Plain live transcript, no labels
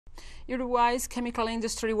Uruguay's chemical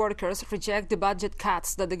industry workers reject the budget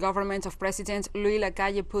cuts that the government of President Luis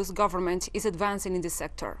Lacalle Pou's government is advancing in the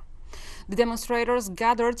sector. The demonstrators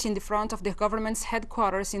gathered in the front of the government's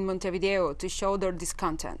headquarters in Montevideo to show their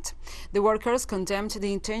discontent. The workers condemned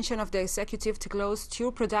the intention of the executive to close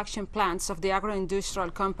 2 production plants of the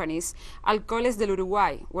agro-industrial companies Alcoholes del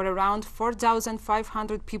Uruguay, where around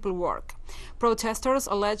 4,500 people work. Protesters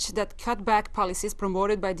alleged that cutback policies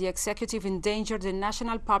promoted by the executive endanger the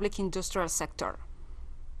national public industrial sector.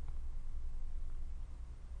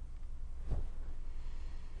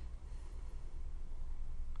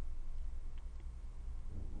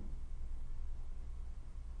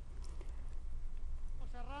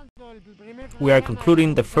 We are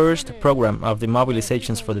concluding the first program of the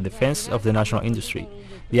mobilizations for the defense of the national industry,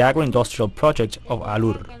 the agro-industrial project of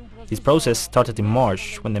ALUR. This process started in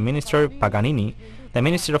March when the Minister Paganini, the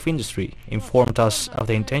Minister of Industry, informed us of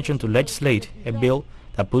the intention to legislate a bill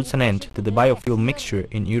that puts an end to the biofuel mixture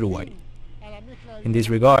in Uruguay. In this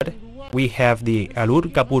regard, we have the ALUR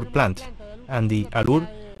Capur plant and the ALUR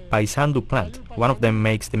Paysandú plant. One of them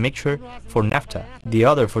makes the mixture for naphtha, the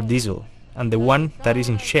other for diesel, and the one that is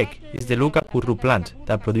in check is the Luca Purru plant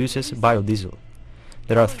that produces biodiesel.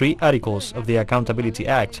 There are 3 articles of the Accountability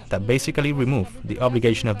Act that basically remove the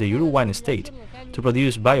obligation of the Uruguayan state to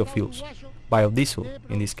produce biofuels, biodiesel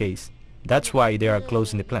in this case. That's why they are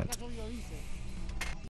closing the plant.